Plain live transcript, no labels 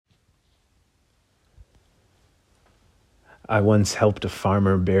I once helped a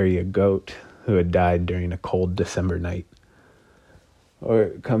farmer bury a goat who had died during a cold December night.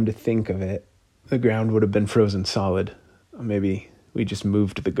 Or, come to think of it, the ground would have been frozen solid. Maybe we just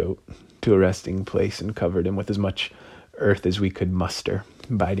moved the goat to a resting place and covered him with as much earth as we could muster,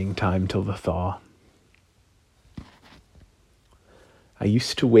 biding time till the thaw. I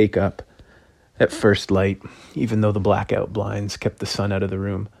used to wake up at first light, even though the blackout blinds kept the sun out of the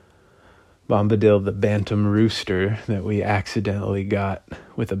room. Bombadil, the bantam rooster that we accidentally got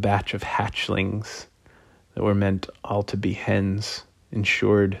with a batch of hatchlings that were meant all to be hens,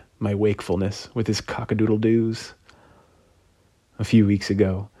 ensured my wakefulness with his cockadoodle-doos. A few weeks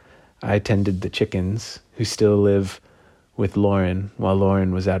ago, I tended the chickens, who still live with Lauren while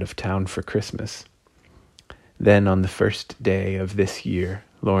Lauren was out of town for Christmas. Then on the first day of this year,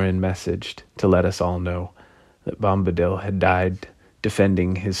 Lauren messaged to let us all know that Bombadil had died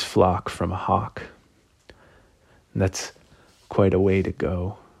defending his flock from a hawk. And that's quite a way to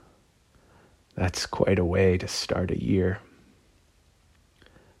go. That's quite a way to start a year.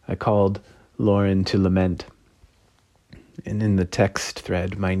 I called Lauren to lament, and in the text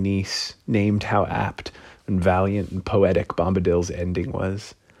thread, my niece named how apt and valiant and poetic Bombadil's ending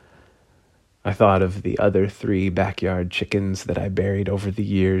was. I thought of the other 3 backyard chickens that I buried over the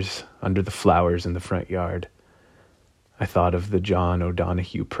years under the flowers in the front yard. I thought of the John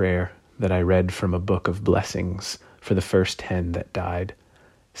O'Donohue prayer that I read from a book of blessings for the first hen that died,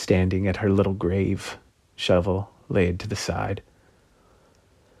 standing at her little grave, shovel laid to the side.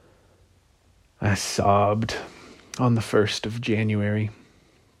 I sobbed on the 1st of January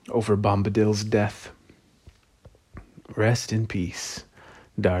over Bombadil's death. Rest in peace,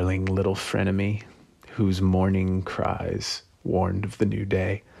 darling little frenemy, whose mourning cries warned of the new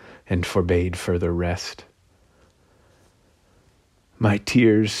day and forbade further rest. My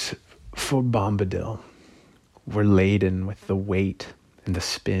tears for Bombadil were laden with the weight and the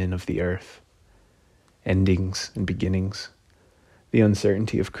spin of the earth, endings and beginnings, the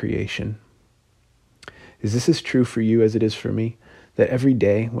uncertainty of creation. Is this as true for you as it is for me? That every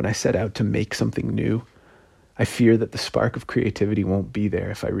day when I set out to make something new, I fear that the spark of creativity won't be there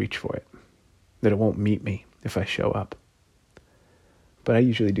if I reach for it, that it won't meet me if I show up. But I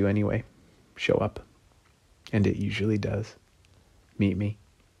usually do anyway, show up, and it usually does meet me.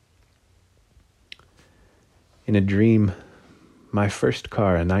 In a dream, my first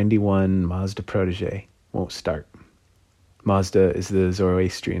car, a 91 Mazda Protege, won't start. Mazda is the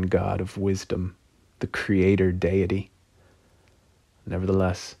Zoroastrian god of wisdom, the creator deity.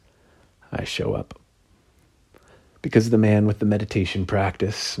 Nevertheless, I show up. Because the man with the meditation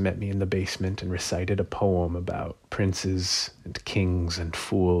practice met me in the basement and recited a poem about princes and kings and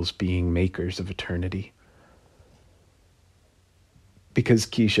fools being makers of eternity. Because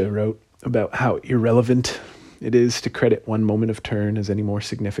Keisha wrote about how irrelevant it is to credit one moment of turn as any more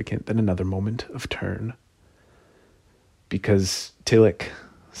significant than another moment of turn. Because Tillich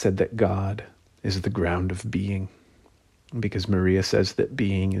said that God is the ground of being. Because Maria says that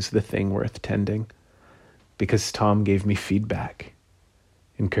being is the thing worth tending. Because Tom gave me feedback,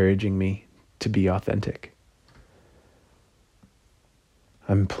 encouraging me to be authentic.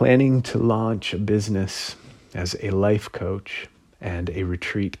 I'm planning to launch a business as a life coach and a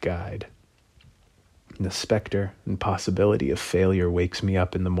retreat guide. And the specter and possibility of failure wakes me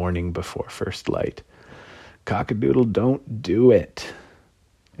up in the morning before first light. Cockadoodle, don't do it,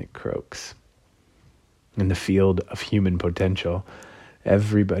 it croaks. In the field of human potential,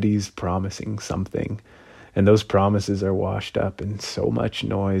 everybody's promising something, and those promises are washed up in so much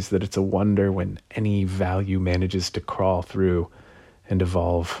noise that it's a wonder when any value manages to crawl through and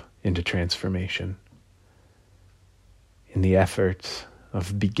evolve into transformation. In the efforts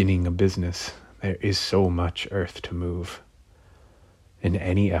of beginning a business, there is so much earth to move. In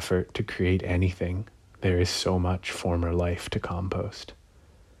any effort to create anything, there is so much former life to compost.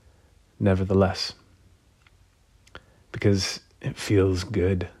 Nevertheless, because it feels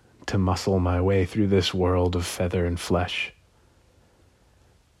good to muscle my way through this world of feather and flesh,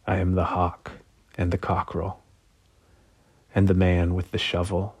 I am the hawk and the cockerel, and the man with the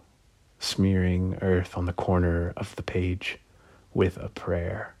shovel, smearing earth on the corner of the page with a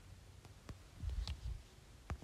prayer.